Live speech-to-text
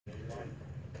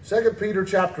2 Peter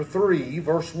chapter 3,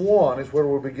 verse 1 is where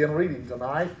we'll begin reading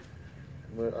tonight.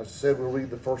 I said we'll read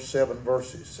the first 7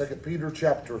 verses. 2 Peter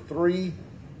chapter 3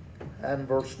 and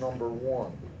verse number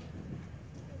 1.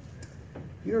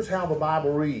 Here's how the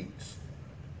Bible reads.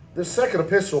 This second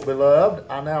epistle, beloved,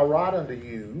 I now write unto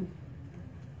you,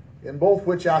 in both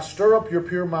which I stir up your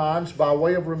pure minds by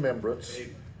way of remembrance,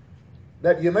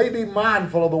 that you may be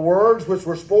mindful of the words which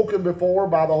were spoken before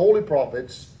by the holy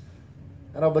prophets,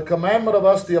 and of the commandment of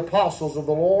us the apostles of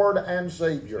the Lord and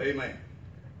Saviour. Amen.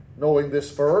 Knowing this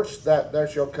first, that there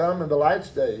shall come in the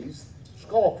last days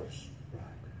scoffers,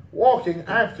 walking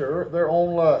after their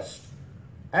own lust,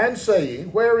 and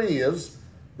saying, where is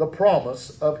the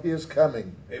promise of his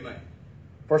coming? Amen.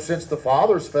 For since the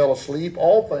fathers fell asleep,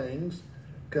 all things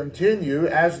continue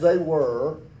as they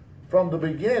were from the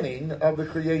beginning of the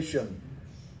creation.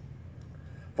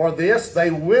 For this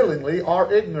they willingly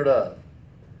are ignorant of,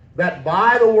 that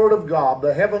by the word of God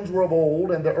the heavens were of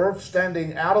old, and the earth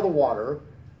standing out of the water,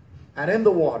 and in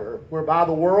the water, whereby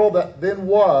the world that then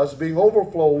was, being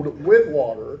overflowed with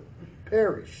water,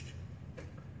 perished.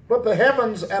 But the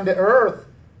heavens and the earth,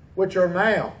 which are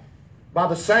now, by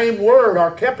the same word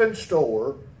are kept in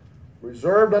store,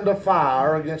 reserved unto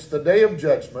fire against the day of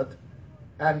judgment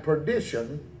and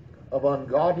perdition of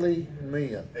ungodly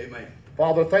men. Amen.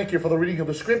 Father, thank you for the reading of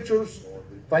the Scriptures.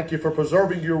 Thank you for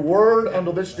preserving your word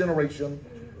unto this generation.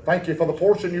 Thank you for the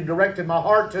portion you've directed my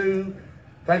heart to.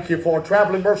 Thank you for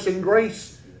traveling mercy and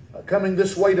grace coming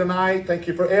this way tonight. Thank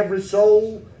you for every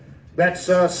soul that's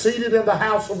seated in the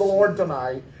house of the Lord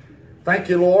tonight. Thank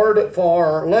you, Lord,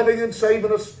 for loving and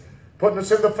saving us, putting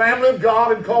us in the family of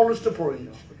God and calling us to preach.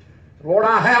 Lord,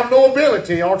 I have no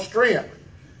ability or strength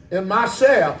in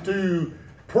myself to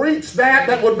preach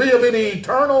that would be of any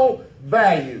eternal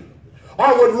value,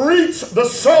 or would reach the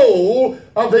soul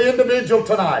of the individual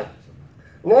tonight.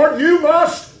 Lord, you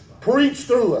must preach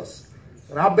through us.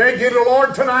 And I beg you,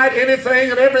 Lord, tonight,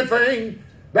 anything and everything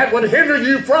that would hinder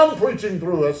you from preaching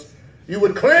through us, you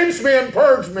would cleanse me and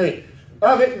purge me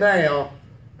of it now.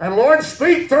 And Lord,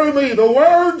 speak through me the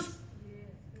words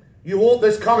you want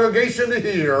this congregation to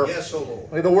hear. Yes, O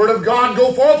Lord. May the word of God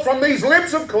go forth from these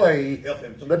lips of clay. Help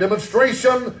him. The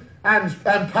demonstration and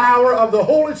power of the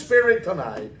Holy Spirit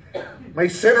tonight. May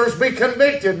sinners be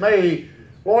convicted. May,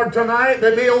 Lord, tonight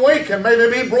they be awakened. May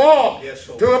they be brought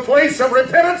to a place of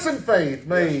repentance and faith.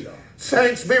 May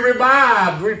saints be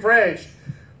revived, refreshed,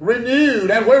 renewed,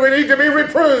 and where we need to be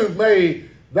reproved, may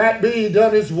that be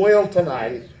done as well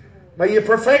tonight. May you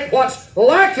perfect what's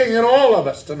lacking in all of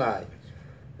us tonight.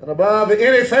 And above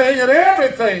anything and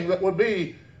everything that would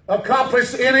be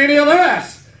accomplished in any of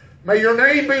us, may your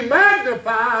name be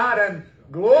magnified and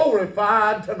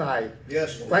glorified tonight.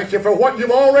 Yes, Lord. Thank you for what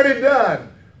you've already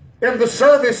done in the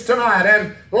service tonight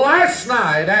and last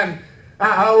night. And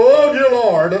oh, dear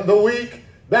Lord, the week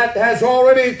that has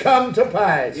already come to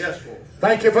pass. Yes, Lord.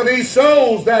 Thank you for these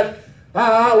souls that,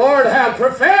 Lord, have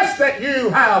professed that you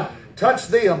have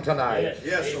touched them tonight.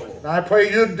 Yes, Lord. And I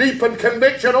pray you deepen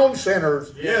conviction on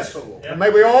sinners. Yes, Lord. And may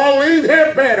we all leave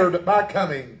here bettered by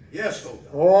coming. Yes, Lord.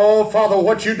 Oh, Father,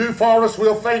 what you do for us,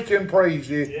 we'll thank you and praise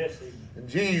you. Yes. In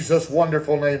Jesus'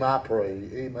 wonderful name I pray.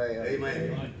 Amen.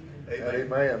 Amen.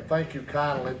 Amen. Amen. Thank you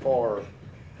kindly for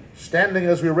standing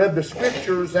as we read the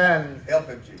Scriptures and Help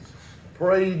him, Jesus.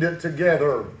 prayed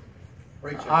together.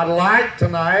 Preach him. I'd like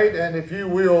tonight, and if you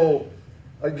will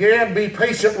again be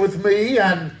patient with me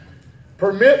and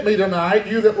permit me tonight,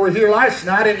 you that were here last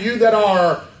night and you that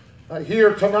are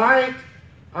here tonight,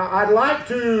 I'd like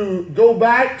to go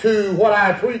back to what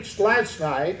I preached last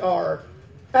night, or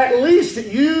at least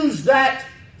use that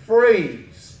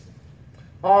phrase,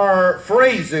 or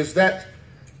phrases that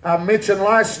I mentioned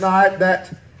last night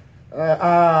that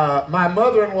my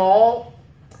mother-in-law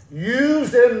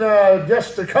used in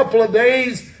just a couple of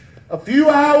days, a few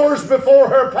hours before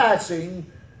her passing,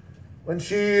 when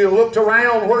she looked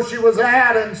around where she was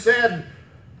at and said,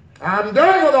 I'm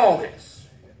done with all this.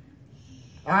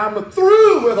 I'm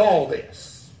through with all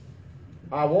this.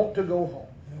 I want to go home.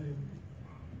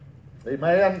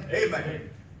 Amen? Amen.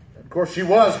 Of course, she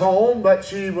was home, but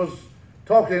she was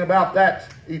talking about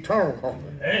that eternal home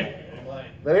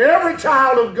that every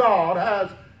child of God has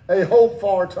a hope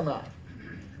for tonight.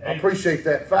 I appreciate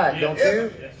that fact, don't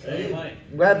you? Amen.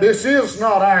 I'm glad this is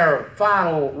not our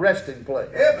final resting place.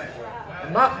 Amen.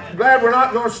 I'm glad we're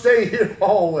not going to stay here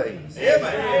always.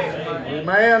 Amen.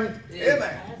 Amen.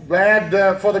 Amen.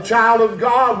 Glad for the child of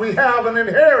God we have an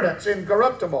inheritance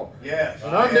incorruptible Yes.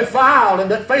 and undefiled,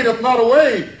 and that fadeth not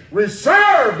away,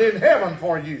 reserved in heaven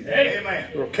for you.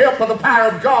 Amen. You're kept by the power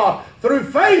of God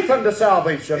through faith unto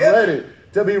salvation, ready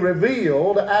to be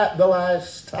revealed at the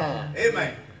last time.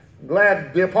 Amen.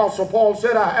 Glad the Apostle Paul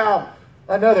said, I have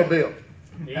another built.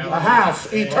 A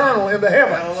house eternal in the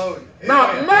heavens. Hallelujah.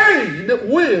 Not made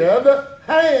with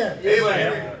hands.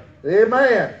 Amen.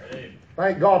 Amen.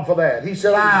 Thank God for that. He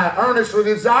said, I earnestly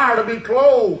desire to be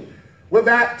clothed with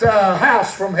that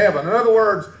house from heaven. In other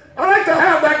words, I like to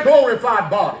have that glorified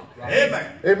body.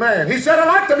 Amen. Amen. He said, I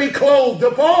like to be clothed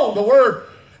upon. The word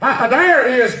there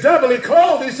is doubly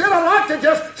clothed. He said, I'd like to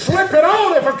just slip it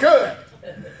on if I could.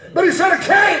 But he said, I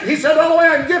can't. He said, the only way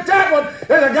I can get that one is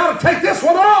I got to take this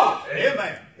one off.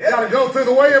 Amen. Got to go through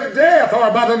the way of death, or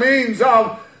by the means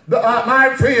of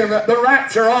my friend, the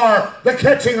rapture, or the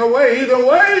catching away. Either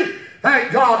way,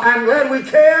 thank God, I'm glad we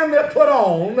can put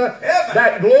on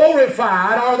that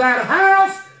glorified, or that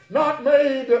house not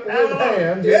made with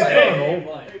hands,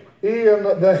 eternal, in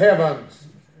the heavens.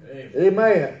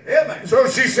 Amen. Amen. So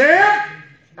she said,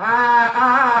 in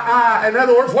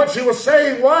other words, what she was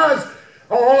saying was,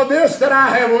 all of this that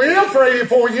I have lived for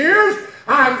 84 years,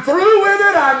 I'm through with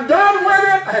it, I'm done with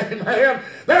it. Amen.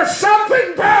 There's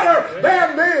something better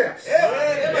than this.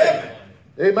 Amen.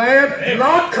 Amen.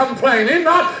 Not complaining,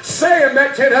 not saying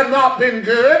that it had not been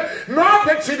good, not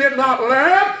that she did not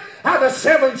love. The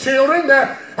 7 children,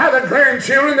 the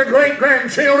grandchildren, the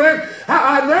great-grandchildren.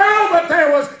 I know, but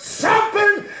there was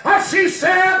something, she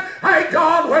said, hey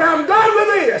God, when I'm done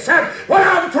with this, and when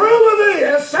I'm through with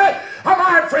this,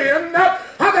 my friend,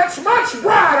 that's much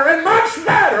brighter and much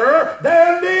better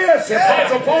than this.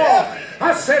 Apostle Paul,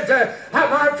 I said,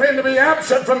 my friend, to be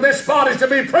absent from this body, to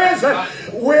be present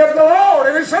with the Lord.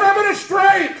 And he said, I'm in a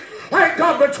strait. Thank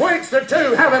God, betwixt the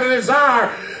two, having a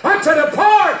desire to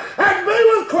depart and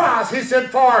be with Christ. He said,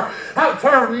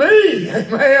 for me,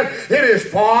 amen, it is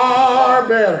far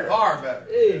better. Far better.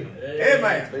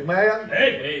 Amen. Amen.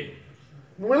 Amen.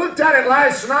 We looked at it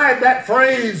last night, that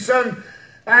phrase, and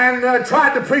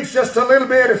tried to preach just a little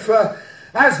bit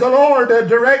as the Lord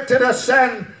directed us,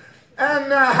 and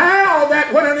how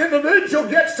that when an individual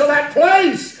gets to that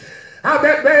place,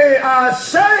 that they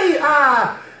say,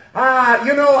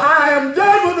 I am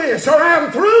done with this, or I'm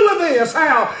through with this.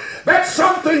 How that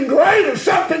something greater,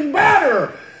 something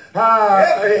better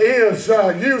is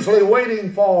usually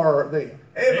waiting for them.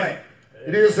 Amen.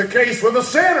 It is the case with the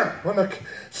sinner. When the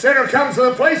sinner comes to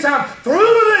the place, I'm through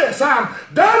with this. I'm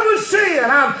done with sin.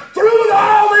 I'm through with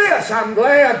all this. I'm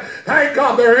glad, thank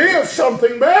God, there is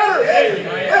something better. Amen.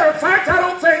 Matter of fact, I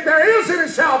don't think there is any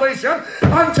salvation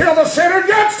until the sinner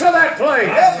gets to that place.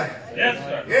 Amen. Yes,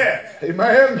 sir. Yes.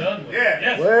 Amen.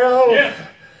 Yes. Well, Yes.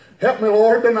 help me,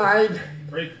 Lord, tonight.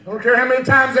 Preach. I don't care how many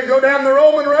times they go down the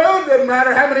Roman road. Doesn't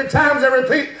matter how many times they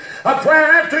repeat a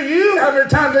prayer after you. How many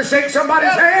times they shake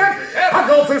somebody's hand. I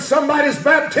go through somebody's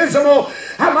baptismal,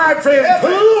 my friend,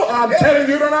 pool. I'm telling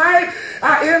you tonight,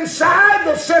 inside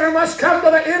the sinner must come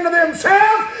to the end of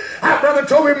themselves. Brother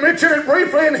Toby mentioned it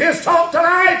briefly in his talk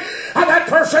tonight. That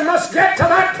person must get to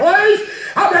that place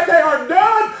that they are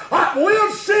done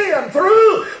with sin,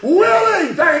 through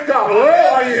willing, thank God.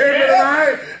 Oh, are you hearing me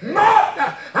tonight?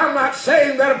 I'm not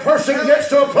saying that a person gets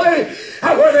to a place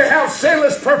where they have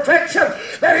sinless perfection.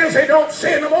 That is, they don't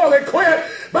sin no more, they quit.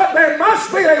 But there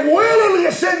must be a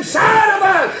willingness inside of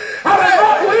us. They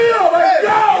don't will and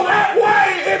go that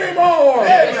way anymore.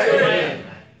 Amen.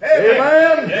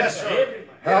 Amen. Yes, sir.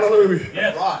 Hallelujah.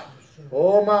 Yes. Right.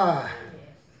 Oh my.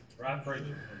 Right,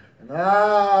 preacher.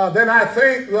 Then I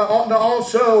think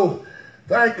also,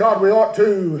 thank God, we ought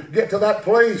to get to that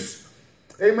place,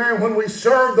 amen, when we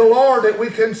serve the Lord, that we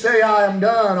can say, I am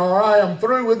done, or I am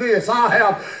through with this. I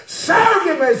have served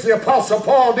Him, as the Apostle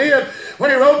Paul did when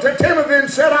he wrote to Timothy and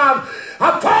said, I've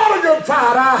fought a good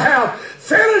fight. I have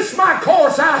finished my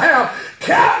course. I have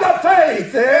kept the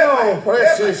faith. Oh,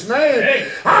 bless His name.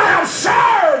 I have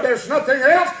served. There's nothing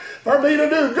else for me to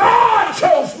do. God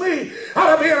chose me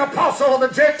to be an apostle of the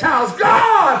Gentiles.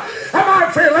 God,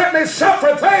 my friend, let me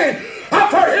suffer things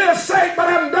for His sake, but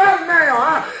I'm done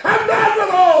now. I'm done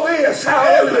with all this.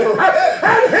 Hallelujah.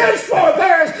 And henceforth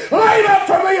there is laid up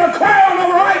for me a crown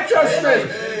of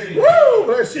righteousness. Woo!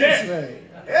 Bless His name.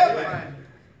 Amen.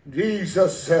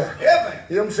 Jesus Amen.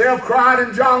 Himself cried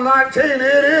in John 19, it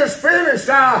is finished.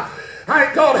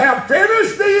 Thank God, have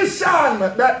finished the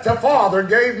assignment that the Father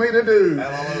gave me to do.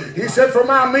 Hallelujah. He said, for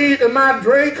my meat and my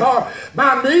drink, or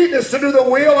my meat is to do the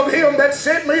will of Him that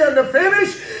sent me and to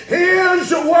finish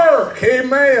His work.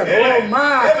 Amen. Amen. Oh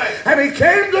my. Amen. And He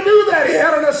came to do that. He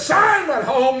had an assignment.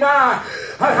 Oh my.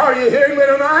 Are you hearing me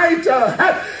tonight?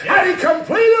 And He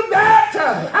completed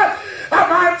that.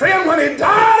 My friend, when He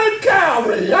died at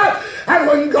Calvary, and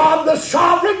when God the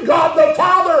Sovereign, God the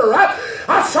Father,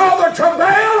 I saw the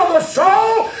travail of the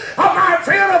soul of my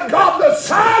friend of God the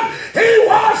Son, He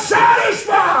was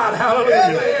satisfied.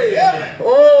 Hallelujah.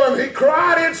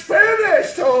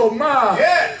 Oh my.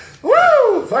 Yes.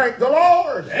 Woo! Thank the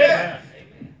Lord. Yes.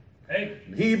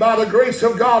 He by the grace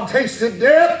of God tasted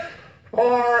death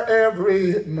for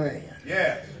every man.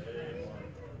 Yes.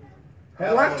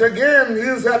 I'd like to again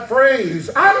use that phrase.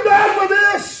 I'm done with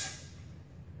this.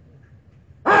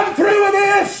 I'm through with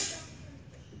this.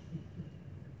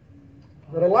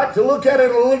 But I'd like to look at it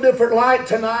in a little different light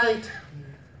tonight.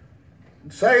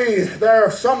 And say there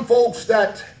are some folks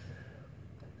that,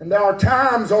 and there are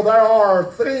times or there are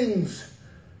things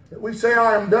that we say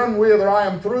I am done with or I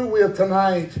am through with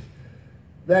tonight,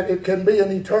 that it can be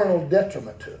an eternal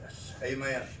detriment to us.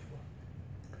 Amen.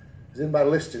 Is anybody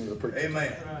listening to the preacher?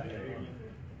 Amen.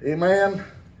 Amen.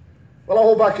 Well, I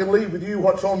hope I can leave with you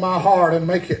what's on my heart and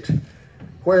make it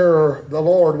where the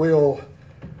Lord will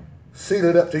seal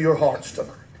it up to your hearts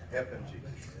tonight. Help him,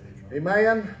 Jesus.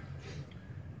 Amen.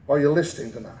 Are you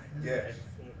listening tonight? Yes.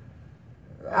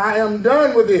 I am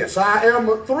done with this. I am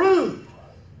through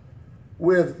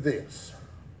with this.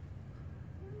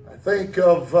 I think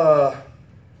of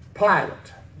Pilate.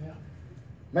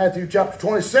 Matthew chapter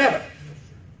 27.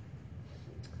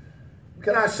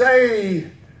 Can I say,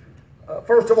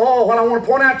 first of all, what I want to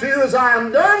point out to you is I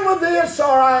am done with this,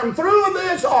 or I am through with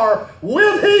this, or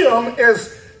with him,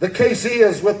 as the case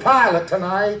is with Pilate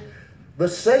tonight, the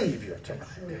Savior tonight.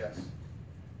 Yes.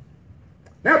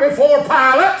 Now before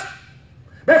Pilate,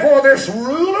 before this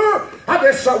ruler,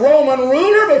 this Roman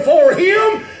ruler, before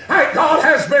him, God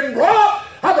has been brought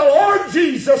the Lord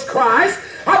Jesus Christ,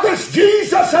 this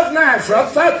Jesus of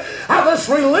Nazareth, this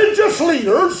religious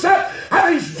leaders,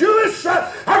 these Jewish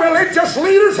religious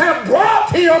leaders have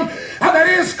brought him, that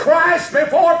is Christ,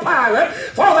 before Pilate,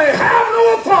 for they have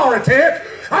no authority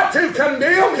to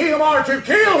condemn him or to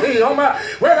kill him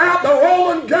without the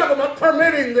Roman government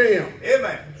permitting them.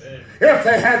 Amen. If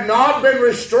they had not been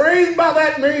restrained by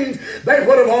that means, they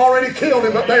would have already killed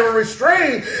him. But they were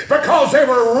restrained because they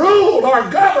were ruled or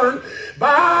governed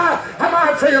by,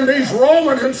 my friend, these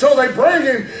Romans. And so they bring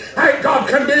him, God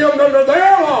condemned under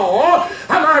their law,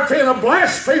 my friend, a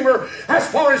blasphemer as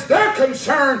far as they're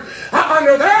concerned,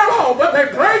 under their law. But they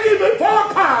bring him before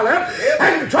Pilate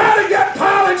and try to get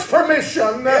Pilate's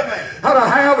permission to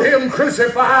have him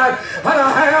crucified, to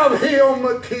have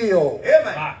him killed.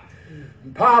 Amen.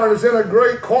 Pilate is in a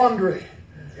great quandary.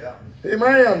 Yeah.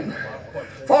 Amen.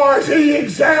 For as he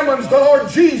examines the Lord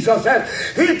Jesus and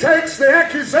he takes the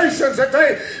accusations that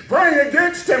they bring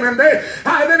against him, and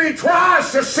then he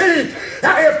tries to see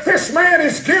if this man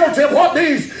is guilty of what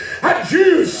these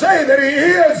Jews say that he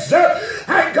is.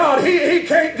 Thank God, he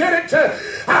can't get it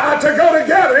to go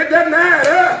together. It doesn't add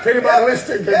up. Anybody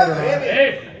listening to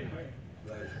me?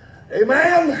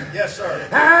 Amen? Yes, sir.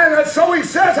 And so he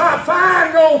says, I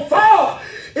find no fault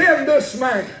in this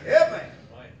man. Amen.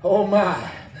 Oh my.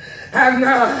 And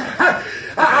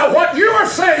what you are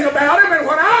saying about him, and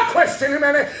when I question him,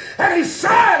 and he's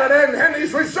silent and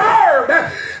he's reserved,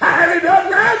 and he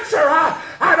doesn't answer,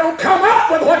 I don't come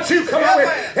up with what you come up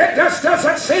with. It just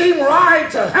doesn't seem right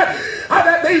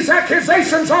that these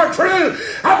accusations are true.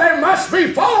 They must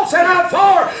be false, and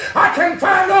I can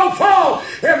find no fault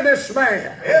in this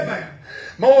man. Amen.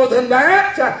 More than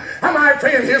that, my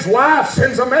friend, his wife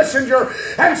sends a messenger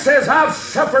and says, I've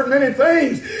suffered many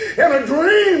things in a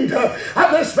dream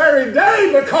this very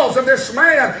day because of this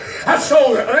man.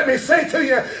 So let me say to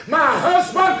you, my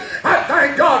husband, I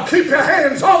thank God, keep your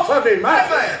hands off of him.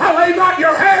 I lay not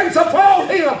your hands upon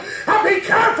him. Be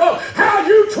careful how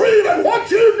you treat and what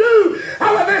you do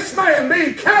with this man.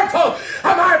 Be careful,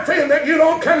 my friend, that you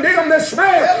don't condemn this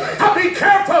man. Be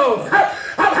careful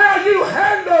of how you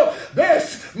handle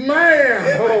this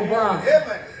man. Oh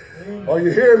my. Are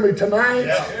you hearing me tonight?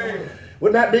 Yeah.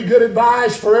 Wouldn't that be good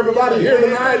advice for everybody here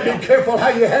tonight? Be careful how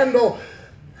you handle.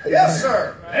 Yes,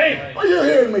 sir. Are you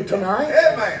hearing me tonight?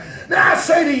 Amen. Now I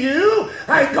say to you,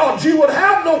 thank God you would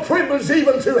have no privilege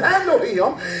even to handle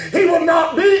him. He will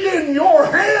not be in your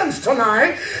hands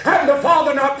tonight had the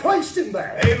Father not placed him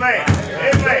there. Amen.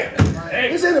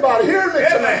 Amen. Is anybody hearing me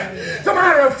tonight? As a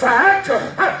matter of fact,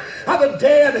 the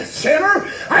dead sinner,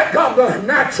 thank God, the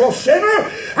natural sinner,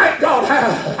 thank God,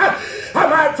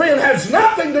 my friend, has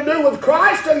nothing to do with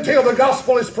Christ until the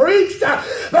gospel is preached. The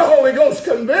Holy Ghost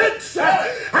convicts,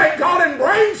 thank God, and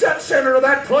brings that sinner to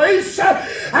that place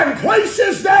and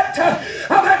places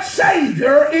that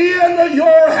Savior in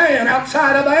your hand.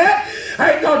 Outside of that,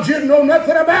 thank God, you know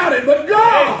nothing about it. But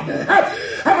God,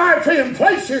 my friend,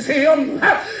 places him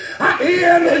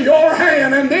in your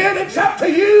hand, and then it's up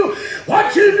to you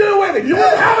what you do with it. You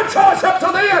wouldn't have a choice up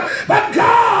to then, but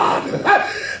God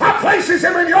places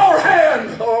him in your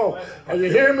hand. Oh, are you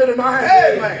hearing me tonight?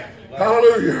 Amen.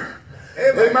 Hallelujah.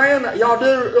 Amen. Y'all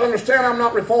do understand I'm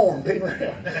not reformed.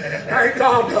 Amen. Thank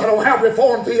God I don't have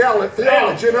reformed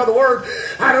theology. In other words,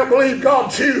 I don't believe God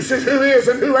chooses who is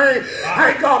and who ain't.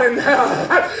 Thank God and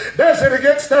does it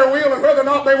against their will and whether or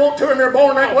not they want to and they're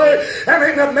born that way. And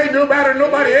ain't nothing they do about it than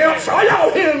nobody else. Are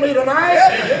y'all hearing me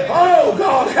tonight? Oh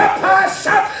God, help us.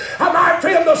 My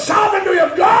friend, the sovereignty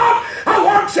of God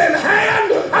works in hand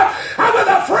with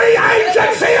the free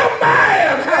agency of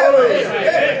man.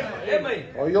 Hallelujah. Amen.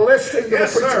 Are you listening to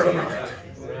Yes, the preacher sir. tonight?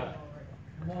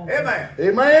 Amen.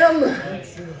 Amen.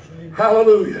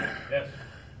 Hallelujah. Yes.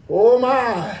 Oh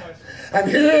my. And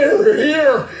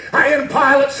here, in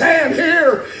Pilate's hand,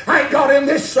 here, I got in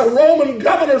this Roman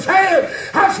governor's hand,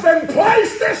 has been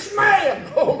placed this man.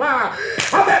 Oh my.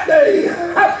 That the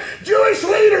Jewish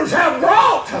leaders have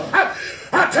brought to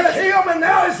him, and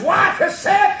now his wife has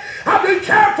said, be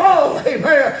careful.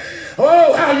 Amen.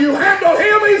 Oh, how you handle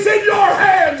him, he's in your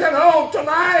hands. And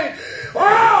tonight,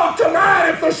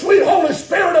 if the sweet Holy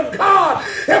Spirit of God,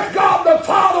 if God the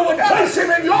Father would place him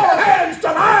in your hands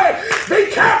tonight, be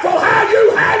careful how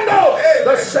you handle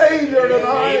the Savior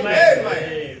tonight.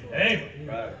 Amen.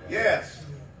 Amen. Yes.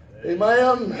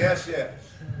 Amen. Yes, yes.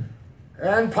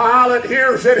 And Pilate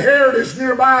hears that Herod is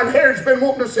nearby, and Herod's been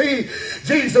wanting to see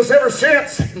Jesus ever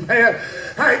since. Man,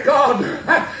 thank God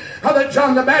that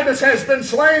John the Baptist has been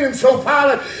slain, and so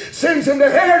Pilate sends him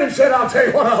to Herod and said, I'll tell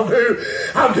you what I'll do.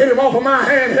 I'll get him off of my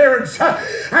hand. Herod's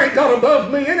ain't got above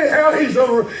me anyhow. He's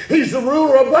the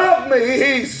ruler above me.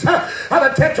 He's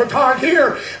the tetrarch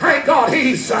here. Thank God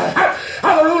he's the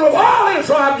ruler of all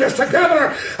Israel. I'm just a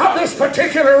governor of this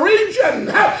particular region.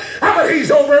 But he's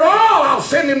over it all. I'll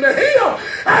send him to him,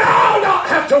 and I'll not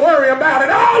have to worry about it.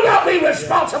 I'll not be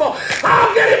responsible.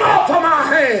 I'll get him off of my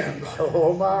hands.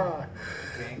 Oh my.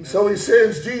 So he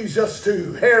sends Jesus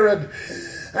to Herod,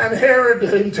 and Herod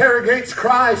interrogates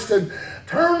Christ and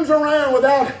turns around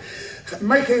without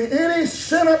making any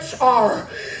sentence or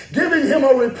giving him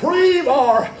a reprieve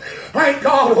or, thank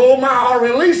God, or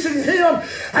releasing him,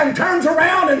 and turns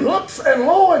around and looks, and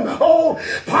lo and behold,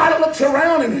 Pilate looks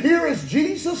around, and here is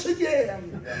Jesus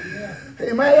again.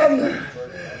 Amen.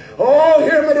 Oh,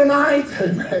 hear me tonight.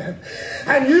 Amen.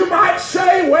 And you might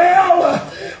say,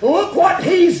 well, look what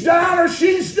he's done or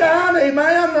she's done.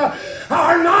 Amen.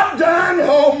 Or not done.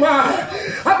 Oh, my.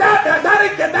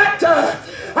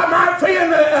 My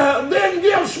friend, then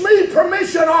gives me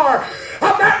permission, or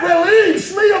that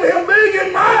relieves me of him being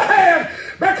in my hand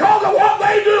because of what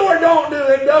they do or don't do.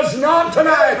 It does not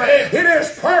tonight. It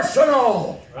is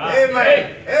personal.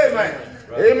 Amen. Amen.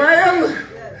 Amen.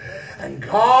 And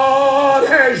God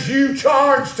has you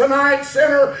charged tonight,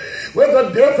 sinner, with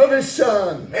the death of his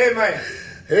Son. Amen.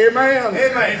 Amen.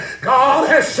 Amen. God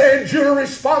has said you're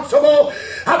responsible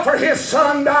for his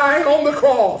Son dying on the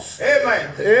cross.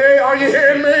 Amen. Hey, are you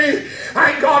hearing me?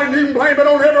 Thank God, and you can blame it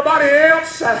on everybody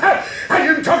else. And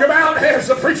you can talk about, as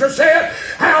the preacher said,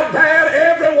 how bad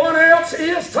everyone else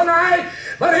is tonight.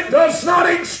 But it does not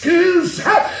excuse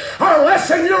or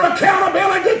lessen your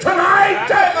accountability tonight.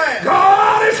 Amen.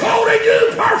 God is holding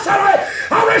you personally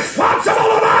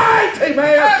responsible tonight.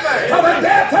 Amen. For the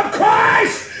death of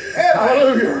Christ.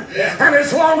 Hallelujah. And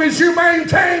as long as you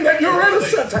maintain that you're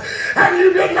innocent and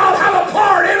you did not have a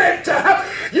part in it,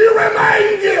 you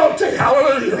remain guilty.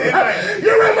 Hallelujah.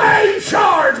 You remain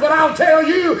charged. But I'll tell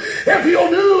you, if you'll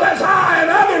do as I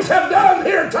and others have done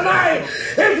here tonight,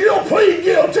 if you'll plead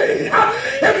guilty,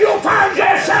 if you'll find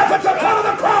yourself at the foot of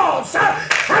the cross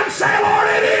and say, Lord,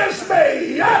 it is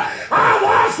me. I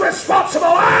was responsible.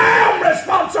 I am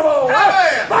responsible.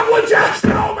 But would you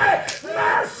show me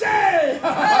mercy?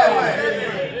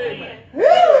 Amen.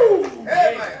 Woo!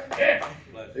 Amen.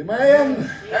 Amen.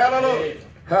 Hallelujah.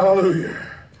 Hallelujah.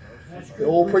 The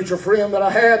old preacher friend that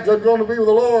I had that's going to be with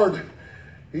the Lord,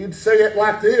 he'd say it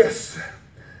like this.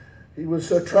 He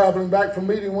was traveling back from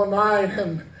meeting one night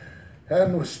and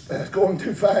was going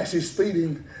too fast. He's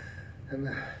speeding. And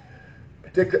the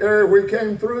particular area where he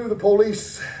came through, the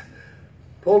police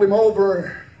pulled him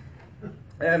over,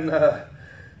 and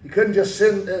he couldn't just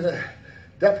send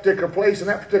that particular place and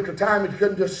that particular time. He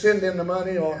couldn't just send in the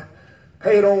money or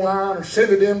pay it online or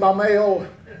send it in by mail.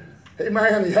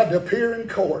 Amen. He had to appear in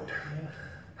court.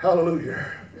 Hallelujah.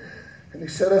 And he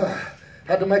said,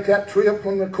 had to make that trip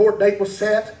when the court date was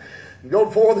set and go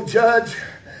before the judge.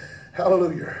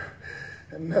 Hallelujah.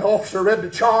 And the officer read the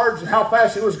charge and how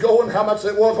fast he was going, how much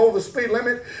it was over the speed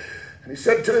limit. And he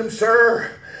said to him,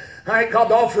 sir, thank God,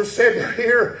 the officer said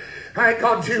here, thank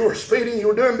God you were speeding, you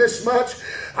were doing this much.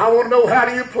 I want to know, how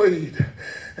do you plead?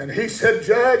 And he said,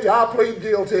 Judge, I plead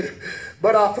guilty.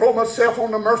 but I throw myself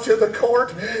on the mercy of the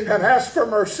court and ask for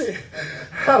mercy.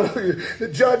 Hallelujah. The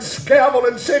judge gavelled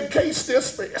and said, case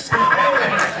dismissed.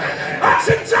 That's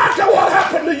exactly what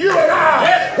happened to you and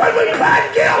I when we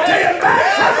pled guilty and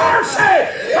begged for mercy.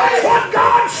 That's what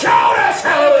God showed us.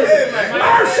 Hallelujah.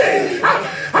 Mercy.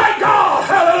 Thank God.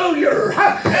 Hallelujah.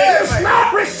 It's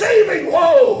not receiving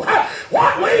woe.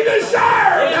 What we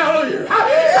deserve. Hallelujah.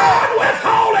 God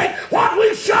withholding what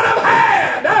we should have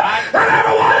had. And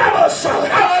every one of us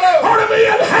ought to be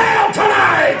in hell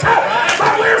tonight.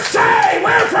 But we're saved.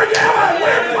 We're forgiven.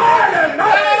 We're pardoned.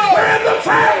 We're in the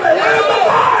family. We're in the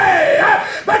body.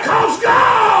 Because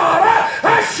God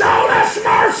has shown us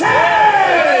mercy.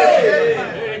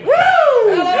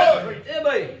 Woo!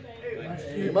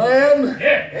 Amen.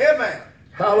 Amen.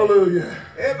 Hallelujah.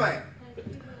 Amen.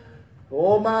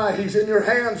 Oh my, he's in your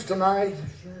hands tonight.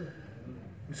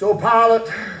 So Pilate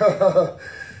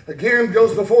again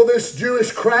goes before this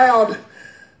Jewish crowd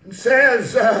and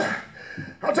says,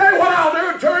 I'll tell you what I'll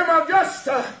do to him. I'll just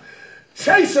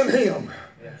chasten him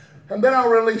and then I'll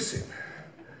release him.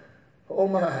 Oh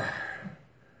my.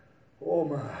 Oh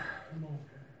my.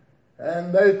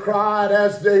 And they cried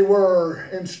as they were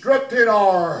instructed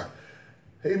or,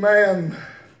 amen,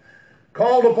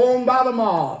 called upon by the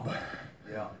mob.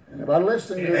 Yeah. Anybody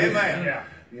listening to this? Amen. Yeah.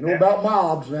 You know about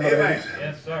mobs nowadays. Amen.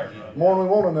 Yes, sir. More than we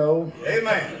want to know.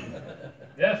 Amen.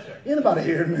 Yes, sir. Anybody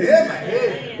hearing me?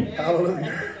 Amen.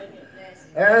 Hallelujah.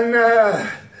 And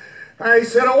he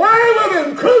said, away with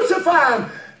him, crucify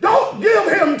him. Don't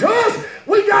give him to us.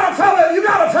 We got a fella, you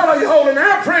got a fella you holding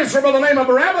there, prisoner by the name of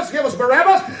Barabbas. Give us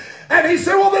Barabbas. And he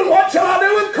said, well, then what shall I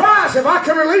do with Christ? If I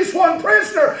can release one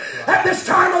prisoner at this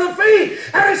time of the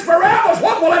feast, and it's Barabbas,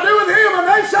 what will I do with him? And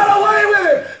they said, away with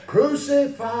him.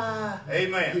 Crucify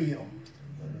him.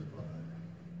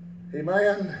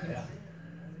 Amen. Yeah.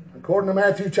 According to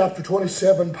Matthew chapter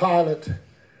 27, Pilate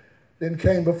then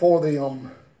came before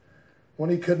them when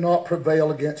he could not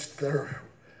prevail against their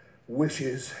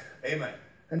wishes. Amen.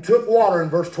 And took water in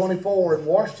verse 24 and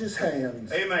washed his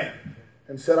hands. Amen.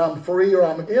 And said, I'm free or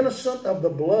I'm innocent of the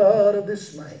blood of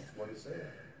this man. That's what he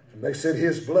said. And they said,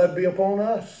 his blood be upon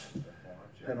us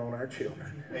and on our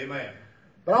children. Amen.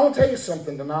 But I want to tell you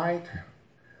something tonight.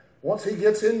 Once he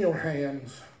gets in your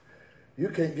hands, you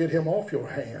can't get him off your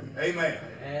hand Amen.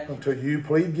 until you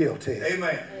plead guilty.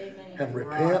 Amen. And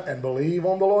repent and believe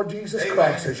on the Lord Jesus Amen.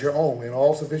 Christ as your only and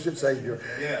all-sufficient Savior.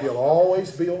 Yeah. He'll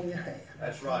always be on your hand.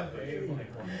 That's right.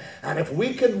 And if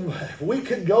we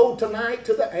could go tonight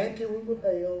to the anteroom of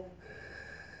hell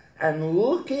and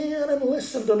look in and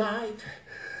listen tonight,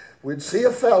 we'd see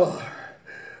a fellow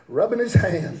rubbing his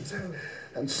hands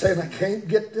and saying, I can't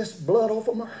get this blood off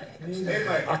of my hands.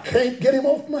 Amen. I can't get him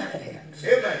off my hands.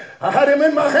 Amen. I had him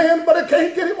in my hand, but I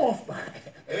can't get him off my hand.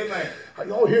 Amen. Are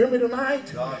y'all hear me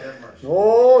tonight? God have mercy.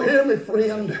 Oh, hear me,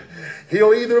 friend.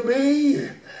 He'll either be,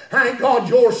 thank God,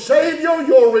 your Savior,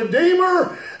 your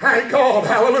Redeemer, thank God,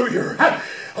 hallelujah,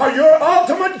 or your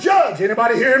ultimate judge.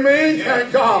 Anybody hear me? Yes.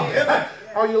 Thank God. Amen.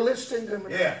 Are you listening to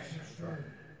me? Yes.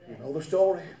 You know the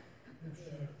story?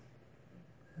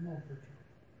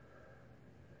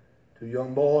 Two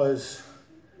young boys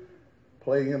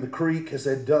playing in the creek as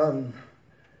they'd done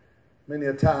many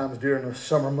a times during the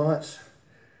summer months.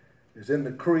 He was in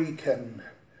the creek, and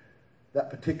that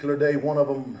particular day, one of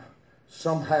them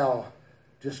somehow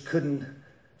just couldn't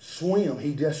swim.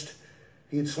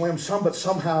 He'd swim some, but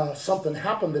somehow something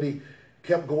happened that he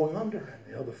kept going under.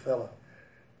 And the other fella,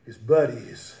 his buddy,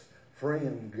 his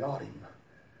friend, got him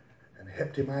and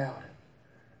helped him out.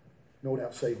 No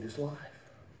doubt saved his life.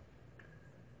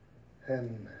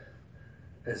 And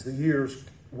as the years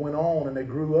went on and they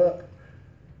grew up,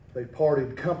 they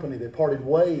parted company, they parted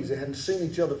ways. They hadn't seen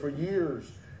each other for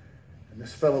years. And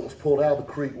this fellow was pulled out of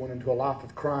the creek, went into a life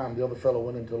of crime. The other fellow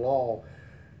went into law,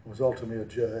 was ultimately a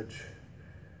judge.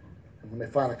 And when they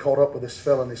finally caught up with this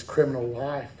fellow in his criminal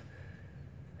life,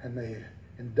 and they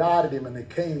indicted him, and they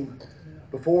came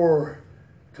before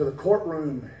to the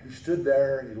courtroom, he stood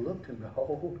there and he looked, and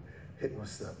behold, it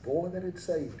was the boy that had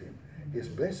saved him, his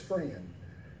best friend.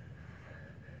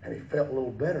 And he felt a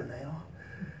little better now.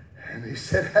 And he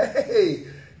said, hey,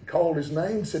 called his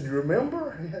name, said, you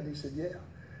remember? And he said, yeah.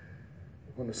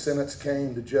 When the sentence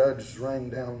came, the judge rang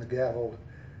down the gavel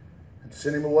and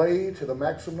sent him away to the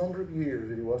maximum number of years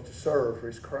that he was to serve for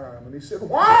his crime. And he said,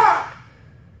 why?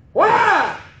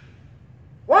 Why?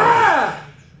 Why?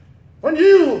 When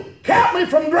you kept me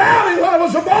from drowning when I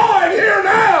was a boy, and here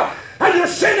now, and you're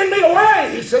sending me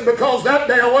away. He said, because that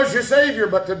day I was your Savior,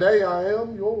 but today I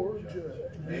am your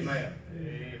judge. Amen.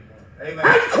 Amen.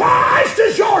 And Christ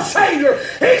is your Savior.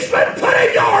 He's been put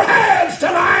in your hands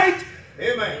tonight.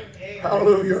 Amen.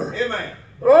 Hallelujah. Amen.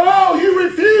 Oh, you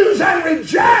refuse and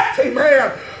reject,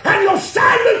 amen. And you'll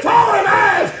stand before him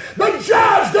as the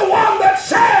judge, the one that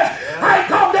says, "I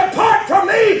come depart from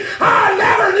me. I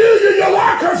never knew you, you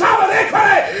workers of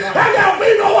iniquity." And there'll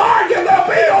be no arguing, there'll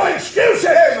be no excuses.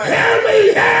 Hear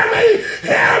me, hear me,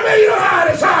 hear me tonight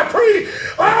as I preach.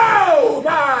 Oh,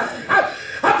 my.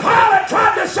 Pilate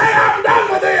tried to say, "I'm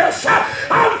done with this.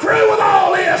 I'm through with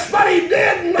all this." But he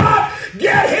did not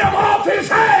get him off his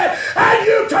head. And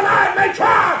you tonight may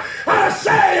try to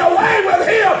say, "Away with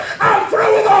him. I'm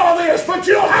through with all this." But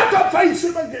you'll have to face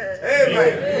him again.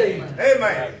 Amen.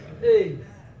 Amen. Amen.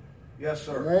 Yes,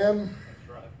 sir. Amen.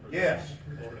 Yes.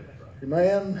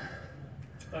 Amen.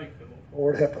 Thank you,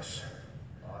 Lord, help us.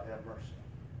 God have mercy.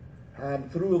 I'm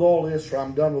through with all this, or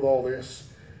I'm done with all this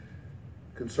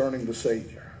concerning the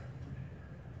Savior.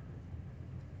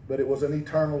 But it was an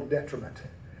eternal detriment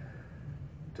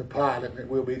to Pilate, and it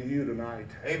will be to you tonight.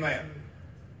 Amen.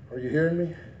 Are you hearing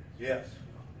me? Yes.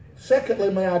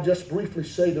 Secondly, may I just briefly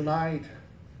say tonight,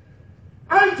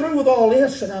 I'm through with all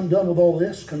this, and I'm done with all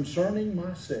this concerning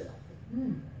myself.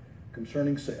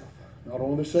 Concerning self. Not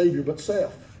only the Savior, but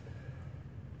self.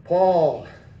 Paul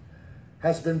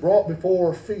has been brought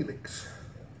before Felix.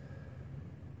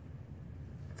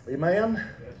 Amen?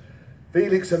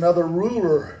 Felix, another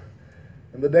ruler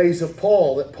in the days of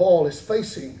Paul, that Paul is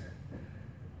facing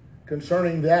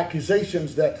concerning the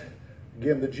accusations that,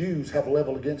 again, the Jews have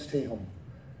leveled against him.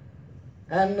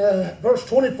 And verse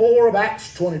 24 of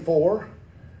Acts 24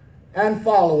 and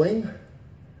following,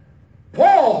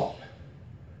 Paul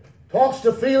talks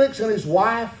to Felix and his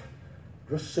wife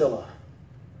Drusilla,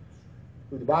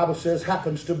 who the Bible says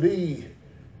happens to be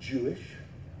Jewish.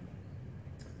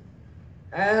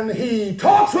 And he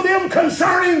talks with him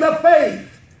concerning the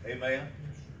faith Amen.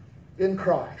 in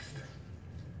Christ.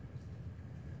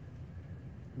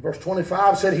 Verse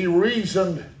 25 said he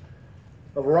reasoned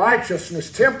of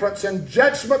righteousness, temperance, and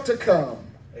judgment to come.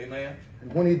 Amen.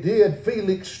 And when he did,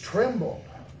 Felix trembled.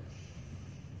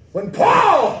 When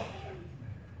Paul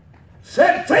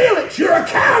said, "Felix, you're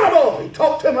accountable," he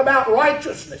talked to him about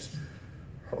righteousness.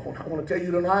 Oh, I want to tell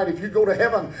you tonight, if you go to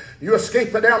heaven, you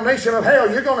escape the damnation of hell,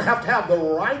 you're going to have the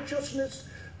righteousness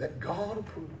that God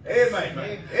approves. Amen.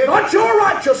 Amen. Not your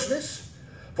righteousness,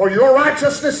 for your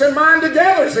righteousness and mine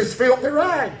together is filthy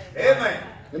rags Amen.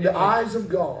 in the eyes of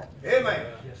God. Amen.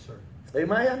 Yes, sir.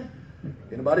 Amen?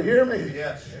 Anybody hear me?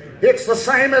 Yes. It's the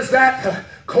same as that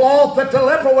cloth that the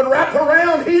leper would wrap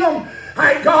around him.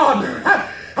 Thank God.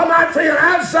 My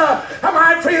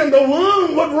friend, the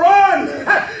wound would run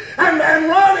and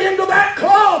run into that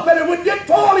cloth, and it would get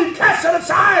full. He'd cast it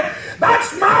aside.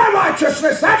 That's my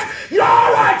righteousness. That's your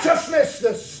righteousness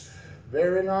this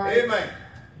very night. Amen.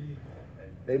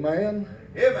 Amen.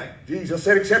 Amen. Jesus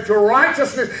said, "Except your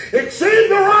righteousness exceed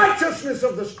the righteousness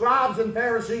of the scribes and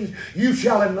Pharisees, you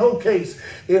shall in no case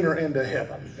enter into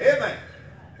heaven." Amen.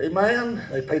 Amen.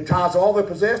 They pay tithes of all they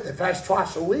possess. They fast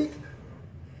twice a week.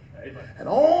 Amen. And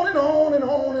on and on and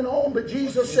on and on. But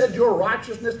Jesus said your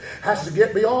righteousness has to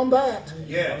get beyond that.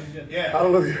 Yes. Yes.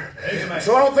 Hallelujah. Amen.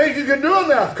 So I don't think you can do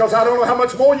enough, because I don't know how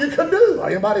much more you can do.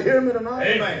 Anybody hear me tonight?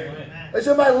 Amen. Is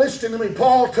everybody listening to me?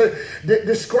 Paul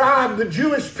described the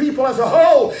Jewish people as a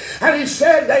whole. And he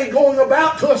said they going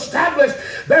about to establish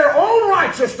their own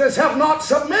righteousness, have not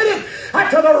submitted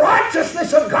to the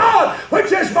righteousness of God,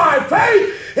 which is by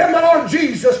faith in the Lord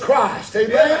Jesus Christ.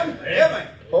 Amen? Amen.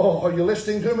 Oh, are you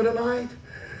listening to me tonight?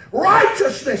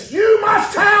 Righteousness. You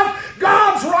must have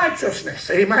God's righteousness.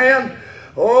 Amen.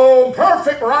 Oh,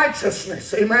 perfect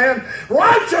righteousness. Amen.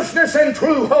 Righteousness and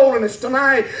true holiness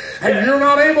tonight. And you're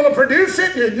not able to produce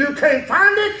it. You can't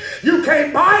find it. You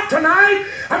can't buy it tonight.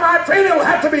 And my friend, it'll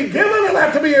have to be given. It'll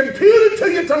have to be imputed to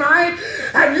you tonight.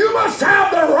 And you must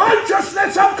have the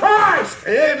righteousness of Christ.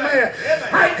 Amen.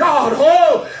 Thank God.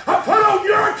 Oh, I put on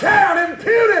your account,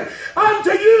 imputed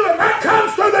unto you. And that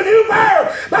comes through the new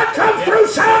birth. That comes through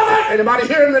salvation. Anybody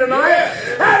hearing me tonight?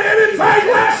 And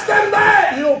anything less than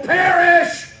that, you'll perish.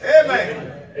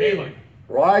 Amen. Amen.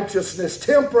 Righteousness,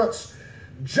 temperance,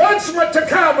 judgment to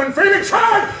come. When Felix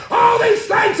heard all these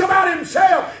things about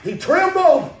himself, he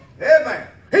trembled. Amen.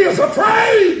 He was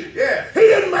afraid. Yeah. He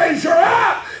didn't measure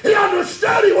up. He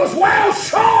understood he was well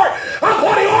short of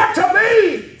what he ought to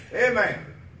be. Amen.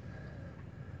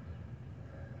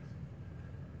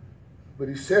 But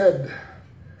he said,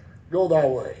 "Go thy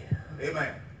way.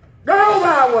 Amen. Go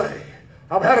thy way.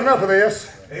 I've had enough of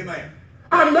this. Amen.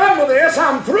 I'm done with this.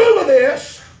 I'm through with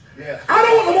this. Yes. I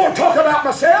don't want no more talk about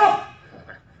myself."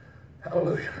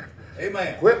 Hallelujah.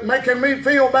 Amen. Quit making me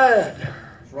feel bad.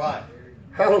 That's right.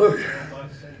 Hallelujah.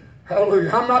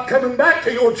 Hallelujah. I'm not coming back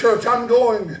to your church. I'm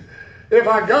going If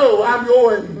I go, I'm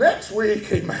going next week,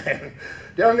 amen,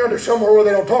 down yonder somewhere where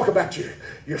they don't talk about you,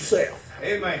 yourself.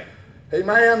 Amen.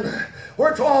 Amen.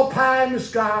 Where it's all pie in the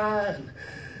sky. And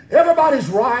everybody's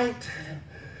right.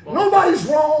 Nobody's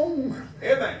wrong.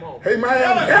 Amen.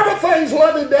 Amen. Everything's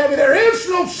lovey-dovey. There is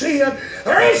no sin.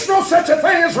 There is no such a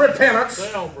thing as repentance.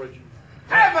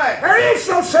 Amen. There is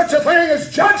no such a thing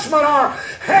as judgment or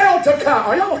hell to come.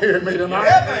 Are y'all hearing me tonight?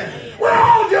 Amen. We're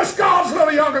all just God's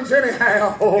little young'uns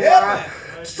anyhow. Amen.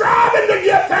 Striving to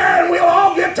get there, and we'll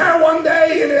all get there one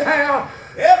day anyhow.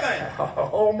 Amen.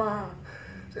 Oh my.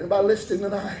 Is anybody listening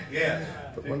tonight? Yes.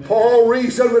 But when Paul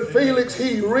reasoned with Felix,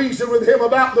 he reasoned with him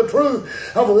about the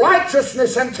truth of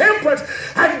righteousness and temperance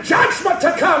and judgment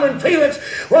to come. And Felix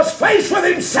was faced with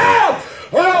himself.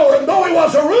 Oh, and though he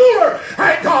was a ruler,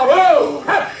 thank God,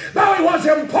 though he was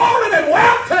important and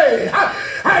wealthy,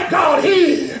 thank God,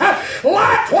 he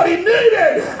lacked what he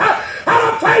needed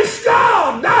to face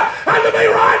God and to be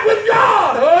right with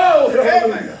God. Oh,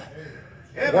 Amen.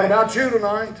 Amen. What about you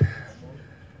tonight?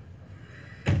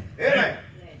 Amen.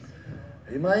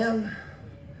 Amen.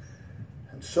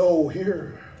 And so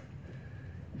here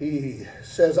he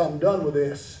says, I'm done with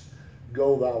this.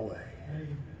 Go thy way.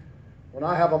 When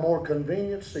I have a more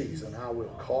convenient season, I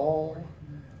will call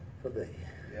for thee.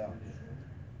 Yeah.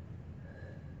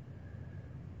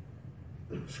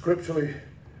 Scripturally,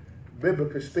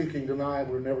 biblically speaking tonight,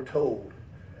 we're never told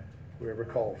we ever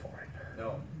called for him.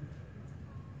 No.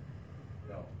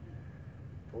 No.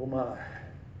 Oh my.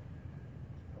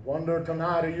 I wonder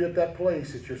tonight, are you at that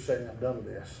place that you're saying, I'm done with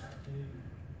this?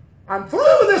 I'm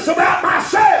through with this about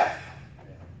myself.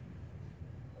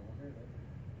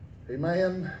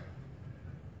 Amen.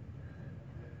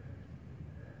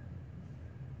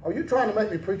 Are you trying to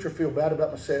make me, preacher, feel bad about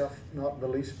myself? Not the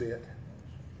least bit.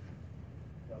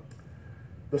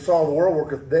 The sorrow of the world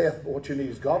worketh death, but what you need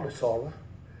is godly sorrow.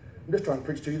 I'm just trying to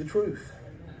preach to you the truth.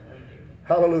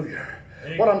 Hallelujah.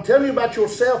 What I'm telling you about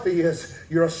yourself is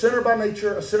you're a sinner by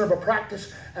nature, a sinner by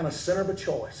practice, and a sinner by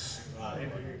choice.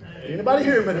 Anybody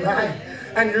hear me tonight?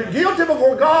 And you're guilty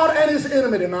before God and his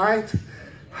enemy tonight.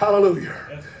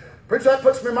 Hallelujah. Preacher, that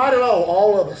puts me mighty low.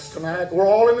 All of us tonight. We're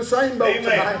all in the same boat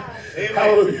tonight. Amen.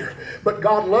 Hallelujah. But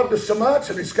God loved us so much,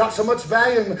 and he's got so much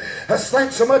value, and has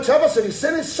thanked so much of us, and he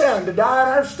sent his son to die in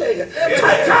our stead.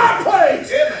 Take our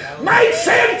place. Made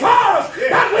sin for us,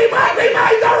 that we might be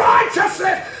made the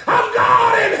righteousness of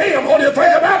God in him. What do you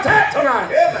think about that tonight?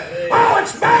 Oh,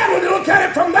 it's bad when you look at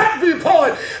it from that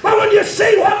viewpoint. But when you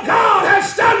see what God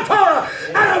has done for us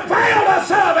and availed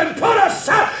us of and put us,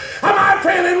 my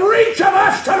friend, in reach of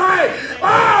us tonight.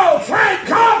 Oh, thank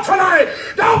God tonight.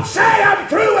 Don't say I'm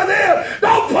through with it.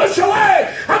 Don't push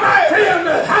away, my friend,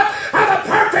 the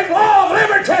perfect law of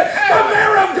liberty, the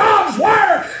mirror of God's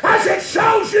word, as it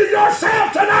shows you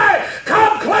yourself tonight.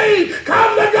 Come clean.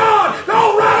 Come to God.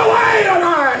 Don't run away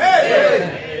tonight.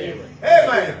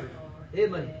 Amen.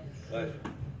 Amen. Amen.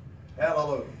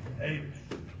 Hallelujah. Amen.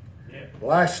 Yeah.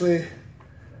 Lastly,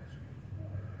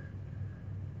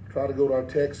 try to go to our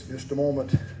text in just a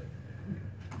moment.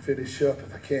 Finish up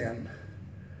if I can.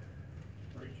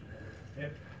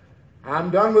 Yep.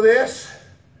 I'm done with this.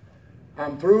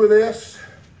 I'm through with this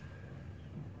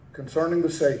concerning the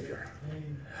Savior.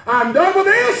 I'm done with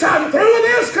this. I'm through with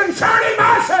this concerning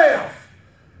myself.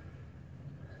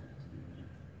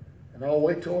 And I'll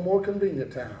wait till a more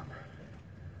convenient time.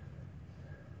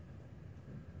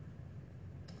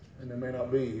 And there may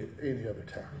not be any other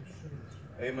time.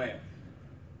 Amen.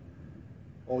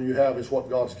 All you have is what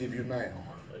God's given you now.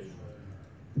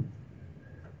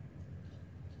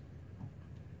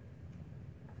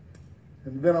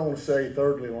 And then I want to say,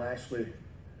 thirdly and lastly,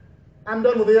 I'm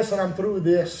done with this and I'm through with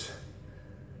this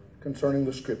concerning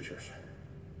the Scriptures.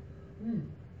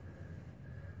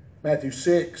 Matthew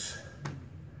 6,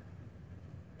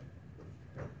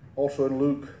 also in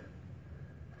Luke.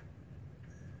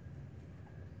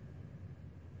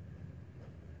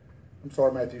 I'm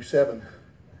sorry, Matthew 7.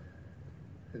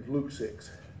 It's Luke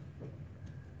 6.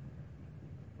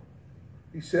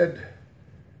 He said,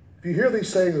 if you hear these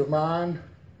sayings of mine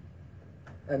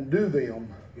and do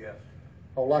them, Yes.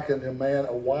 I'll liken a man,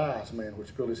 a wise man,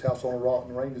 which built his house on a rock,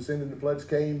 and the rain descended, and the floods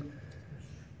came,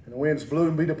 and the winds blew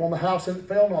and beat upon the house, and it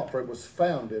fell not, for it was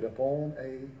founded upon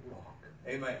a rock.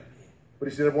 Amen. But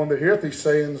he said, everyone that heareth these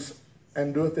sayings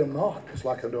and doeth them not is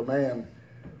like unto a man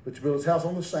which built his house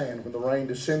on the sand. When the rain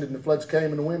descended, and the floods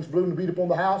came, and the winds blew and beat upon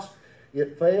the house,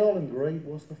 it fell, and great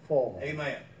was the fall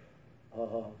Amen. of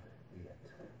it.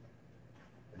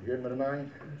 You hear me tonight?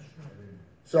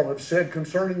 Some have said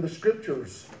concerning the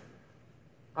Scriptures,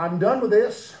 I'm done with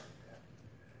this.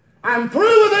 I'm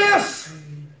through with this.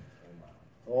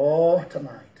 Oh,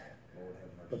 tonight.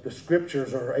 But the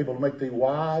Scriptures are able to make thee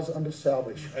wise unto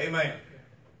salvation. Amen.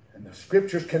 And the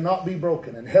Scriptures cannot be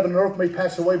broken. And heaven and earth may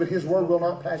pass away, but His word will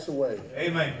not pass away.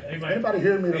 Amen. Anybody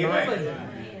hearing me tonight?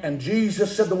 Amen. And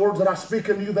Jesus said, the words that I speak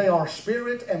unto you, they are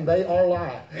spirit and they are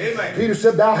life. Amen. Peter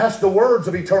said, thou hast the words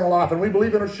of eternal life, and we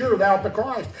believe and are sure thou art the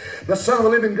Christ, the Son of the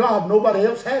living God. Nobody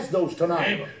else has those tonight.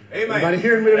 Amen. Anybody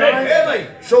hearing me tonight? Amen.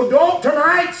 So don't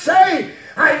tonight say,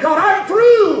 I God, I'm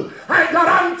through. I God,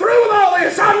 I'm through with all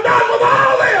this. I'm done with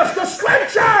all this. The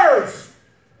Scriptures.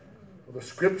 Well, the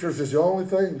Scriptures is the only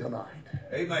thing tonight.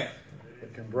 Amen.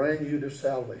 It can bring you to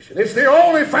salvation. It's the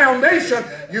only foundation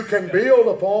you can build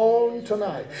upon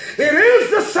tonight. It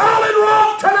is the solid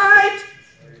rock tonight.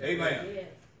 Amen.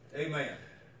 Amen.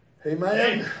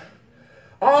 Amen.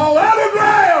 All other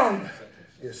ground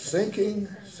is sinking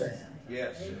sand.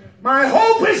 Yes. My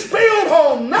hope is built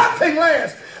on nothing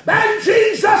less than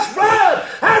Jesus' blood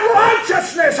and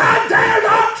righteousness. I dare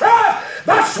not trust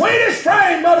the sweetest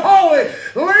frame, but wholly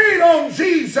lean on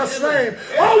Jesus' name.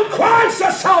 On Christ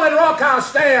the solid rock I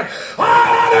stand. All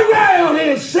other ground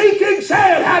is sinking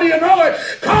sand. How do you know it?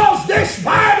 Because this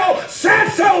Bible said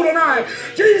so tonight.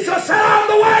 Jesus said, I'm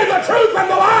the way, the truth, and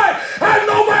the life, and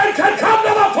no man can come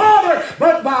to the Father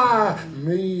but by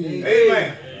me.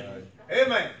 Amen.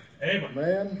 Amen.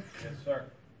 Amen. Yes, sir.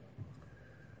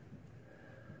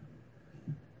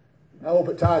 I hope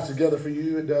it ties together for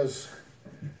you. It does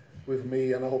with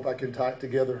me, and I hope I can tie it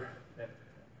together.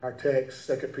 Our text,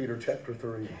 2 Peter chapter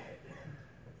 3.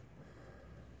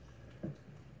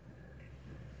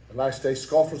 The last day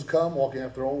scoffers come, walking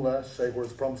after their own lusts, say, where's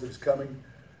the promise that is coming?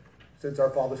 Since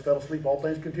our fathers fell asleep, all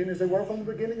things continue as they were from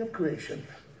the beginning of creation.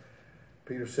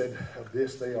 Peter said, of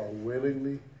this they are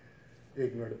willingly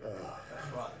ignorant of.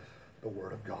 That's right. The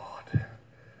Word of God.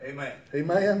 Amen.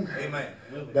 Amen. Amen.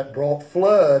 That brought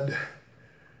flood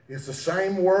is the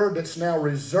same word that's now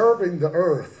reserving the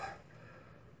earth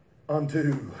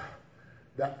unto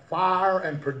that fire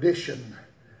and perdition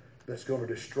that's going to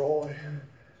destroy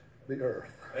the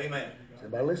earth. Amen. Is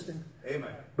anybody listening?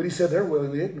 Amen. But he said they're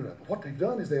willingly ignorant. What they've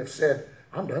done is they have said,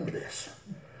 I'm done with this.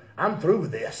 I'm through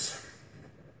with this.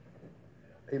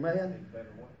 Amen.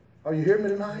 Are you hearing me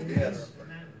tonight? Yes.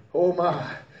 Oh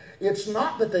my. It's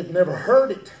not that they've never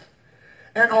heard it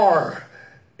and are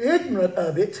ignorant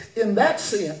of it in that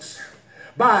sense.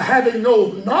 By having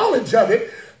no knowledge of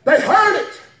it, they heard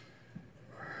it.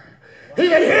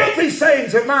 He had hid these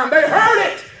sayings of mine. They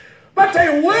heard it, but they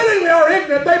willingly are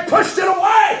ignorant. They pushed it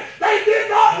away. They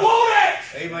did not want it.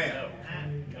 Amen.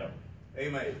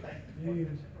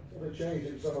 Amen. So they changed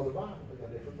it in some other Bible. They got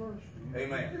a different version.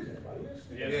 Amen.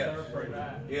 Yes, Yes.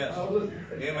 sir. Yes. Hallelujah.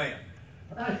 Amen.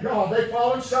 Thank God, they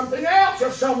followed something else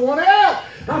or someone else.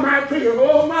 I might feel,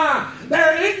 oh my,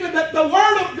 they're ignorant that the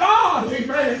Word of God,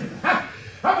 amen. I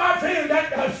might feel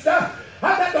that stuff,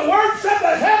 that the Word said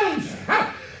the heavens,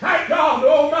 thank God,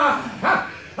 oh my,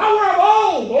 I were of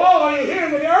old, oh, are you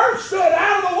hearing me? The earth stood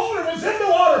out of the water, was in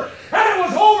the water, and it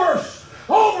was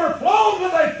overflowed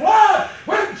with a flood,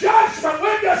 with judgment,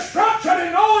 with destruction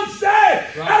in Noah's day,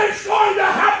 and it's going to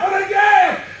happen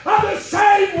again. And the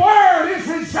same word is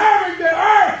reserving the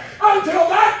earth until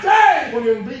that day when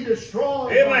it will be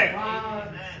destroyed. Amen. By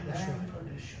fire and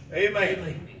perdition.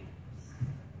 Amen.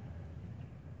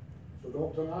 So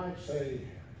don't tonight say,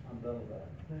 I'm done with that.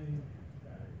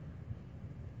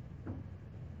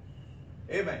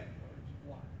 Amen.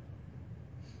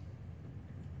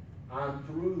 I'm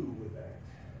through with that.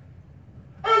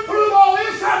 I'm through with all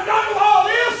this. I'm done with all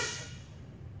this.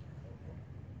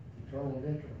 Eternal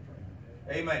victory,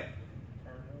 friend. Amen.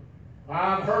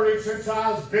 I've heard it since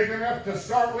I was big enough to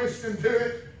start listening to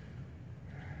it.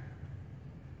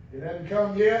 It hasn't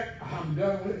come yet. I'm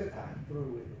done with it. I'm through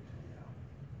with it.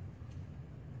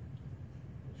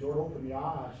 It's your open your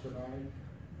eyes tonight.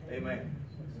 Amen.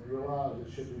 And realize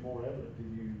it should be more evident to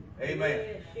you Amen.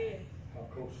 how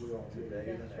close we are to that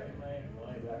day.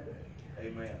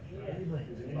 Amen. Is anybody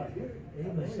here?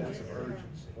 Sense of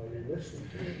urgency. Are you listening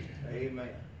to me? Amen.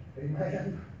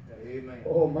 Amen. Amen.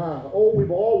 Oh my. Oh,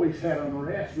 we've always had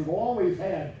unrest. We've always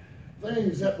had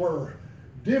things that were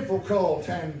difficult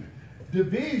and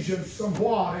divisions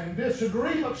somewhat and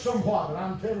disagreements somewhat. But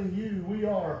I'm telling you, we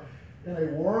are in a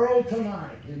world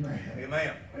tonight, amen.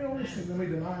 Amen. Are you listening to me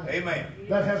tonight? Amen.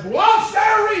 That has lost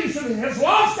their reasoning, has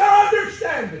lost their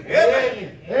understanding.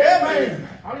 Amen. Amen.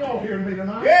 Are y'all hearing me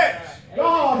tonight? Yes.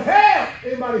 God help!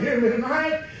 Anybody hear me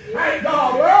tonight? Thank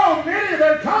God. Well, many of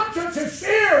their conscience is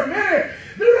seared. Many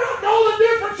do not know the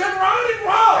difference in right and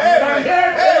wrong. Anybody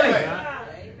hear me? Amen.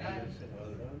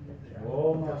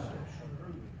 Oh my.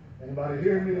 Anybody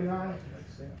hear me tonight?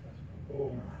 Oh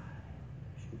my.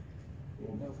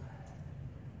 Oh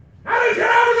my. And if you're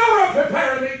ever going to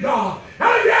prepare to meet God, and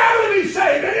if you're ever to be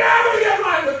saved, and you're ever to get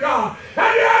right with God,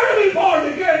 and you're ever to be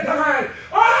born again tonight,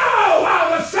 oh,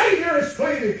 while the Savior is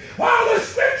pleading, while the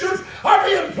Scriptures are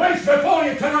being placed before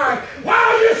you tonight,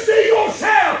 while you see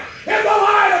yourself in the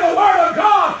light of the Word of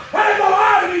God, and in the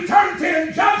light of eternity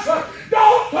and judgment,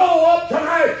 don't throw up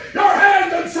tonight your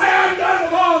hands and say, I'm done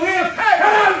with all this, and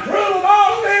I'm through with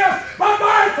all this, but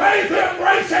by faith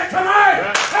embrace it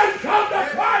tonight, and come to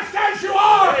Christ as you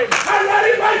are, and let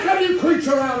Him make a new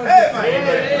creature out of you.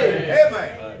 Amen.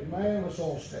 Amen. Amen. Let's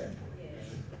all stand.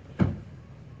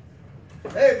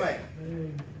 Amen.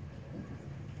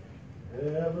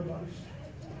 Everybody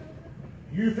stand.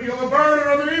 You feel the burden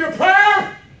of the need of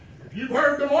prayer? If you've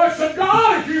heard the voice of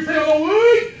God, if you feel the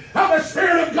wooing of the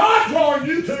Spirit of God drawing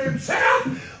you to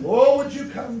Himself, oh, would you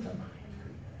come tonight?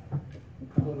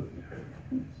 Hallelujah.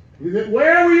 Is it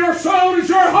wherever your soul is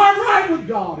your heart right with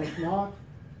God? If not,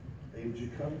 would you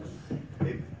come tonight?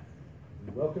 Amen.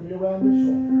 We welcome you around this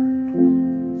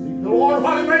altar. Seek the Lord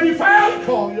while He may be found.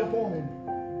 Call you upon Him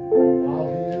while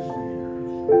He is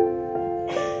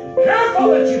near. Be careful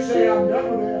that you say, I'm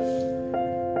done with this.